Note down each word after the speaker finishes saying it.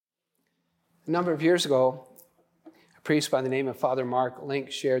A number of years ago, a priest by the name of Father Mark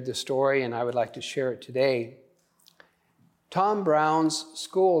Link shared this story, and I would like to share it today. Tom Brown's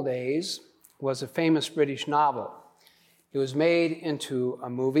School Days was a famous British novel. It was made into a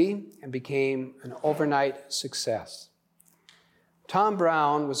movie and became an overnight success. Tom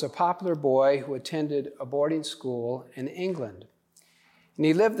Brown was a popular boy who attended a boarding school in England. And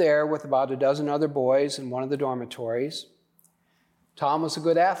he lived there with about a dozen other boys in one of the dormitories. Tom was a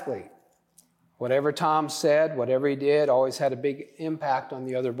good athlete. Whatever Tom said, whatever he did, always had a big impact on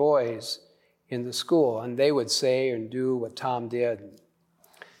the other boys in the school, and they would say and do what Tom did.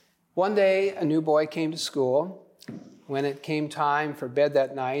 One day, a new boy came to school. When it came time for bed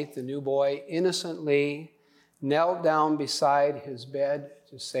that night, the new boy innocently knelt down beside his bed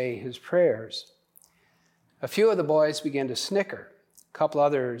to say his prayers. A few of the boys began to snicker. A couple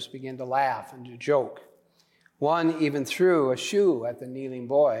others began to laugh and to joke. One even threw a shoe at the kneeling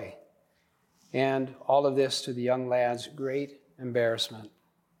boy. And all of this to the young lad's great embarrassment.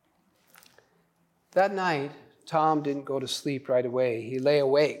 That night, Tom didn't go to sleep right away. He lay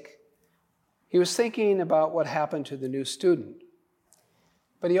awake. He was thinking about what happened to the new student.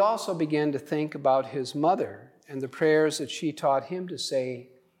 But he also began to think about his mother and the prayers that she taught him to say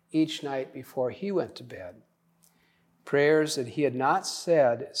each night before he went to bed. Prayers that he had not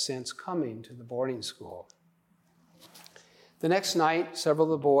said since coming to the boarding school. The next night, several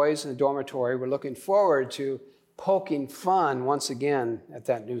of the boys in the dormitory were looking forward to poking fun once again at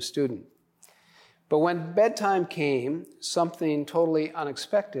that new student. But when bedtime came, something totally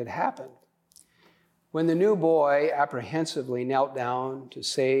unexpected happened. When the new boy apprehensively knelt down to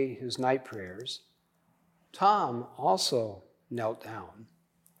say his night prayers, Tom also knelt down.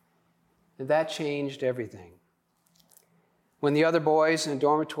 And that changed everything. When the other boys in the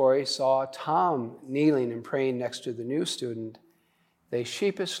dormitory saw Tom kneeling and praying next to the new student, they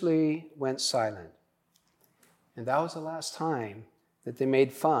sheepishly went silent. And that was the last time that they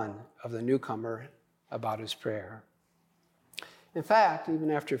made fun of the newcomer about his prayer. In fact, even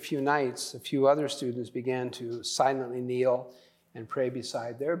after a few nights, a few other students began to silently kneel and pray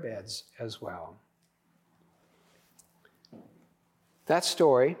beside their beds as well. That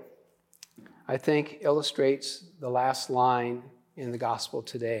story, I think, illustrates the last line in the gospel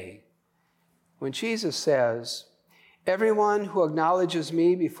today. When Jesus says, "Everyone who acknowledges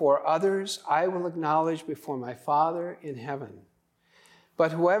me before others, I will acknowledge before my Father in heaven.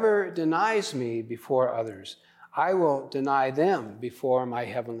 But whoever denies me before others, I will deny them before my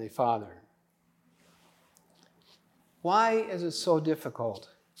heavenly Father." Why is it so difficult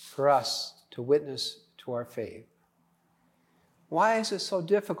for us to witness to our faith? Why is it so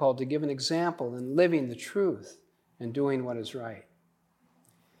difficult to give an example in living the truth and doing what is right?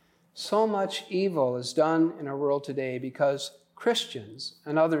 So much evil is done in our world today because Christians,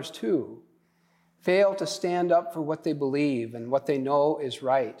 and others too, fail to stand up for what they believe and what they know is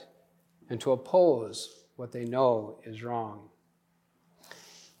right, and to oppose what they know is wrong.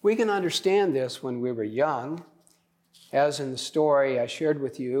 We can understand this when we were young. As in the story I shared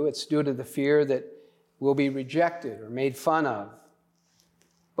with you, it's due to the fear that we'll be rejected or made fun of.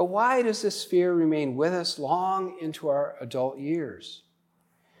 But why does this fear remain with us long into our adult years?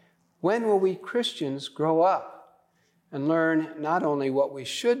 When will we Christians grow up and learn not only what we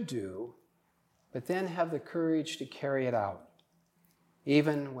should do, but then have the courage to carry it out,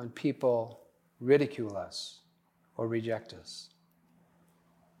 even when people ridicule us or reject us?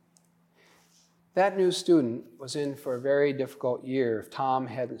 That new student was in for a very difficult year if Tom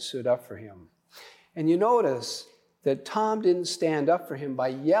hadn't stood up for him. And you notice that Tom didn't stand up for him by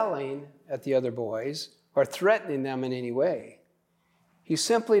yelling at the other boys or threatening them in any way. He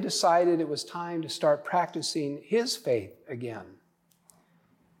simply decided it was time to start practicing his faith again.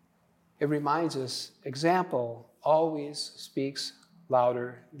 It reminds us, example always speaks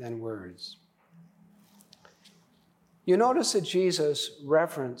louder than words. You notice that Jesus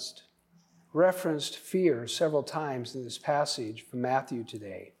referenced fear several times in this passage from Matthew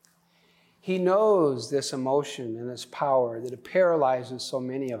today. He knows this emotion and its power, that it paralyzes so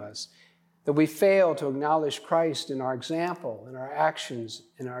many of us, that we fail to acknowledge Christ in our example, in our actions,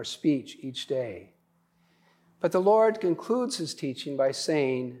 in our speech each day. But the Lord concludes his teaching by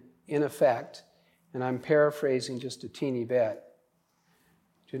saying, in effect, and I'm paraphrasing just a teeny bit,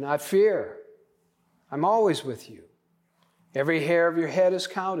 "Do not fear. I'm always with you. Every hair of your head is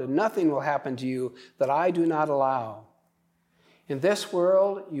counted. Nothing will happen to you that I do not allow. In this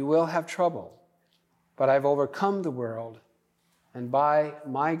world you will have trouble, but I've overcome the world, and by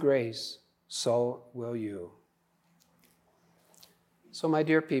my grace, so will you." So, my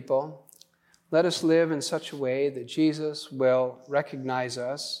dear people, let us live in such a way that Jesus will recognize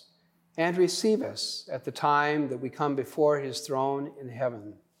us and receive us at the time that we come before his throne in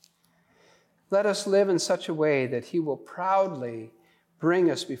heaven. Let us live in such a way that he will proudly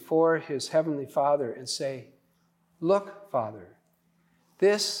bring us before his heavenly Father and say, "Look, Father,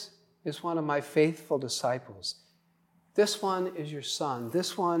 this is one of my faithful disciples. This one is your son.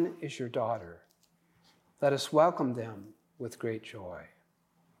 This one is your daughter." Let us welcome them with great joy.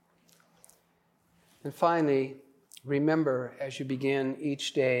 And finally, remember as you begin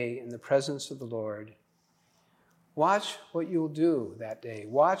each day in the presence of the Lord, watch what you'll do that day.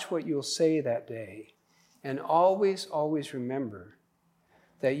 Watch what you'll say that day. And always, always remember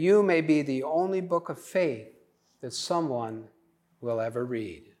that you may be the only book of faith that someone will ever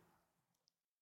read.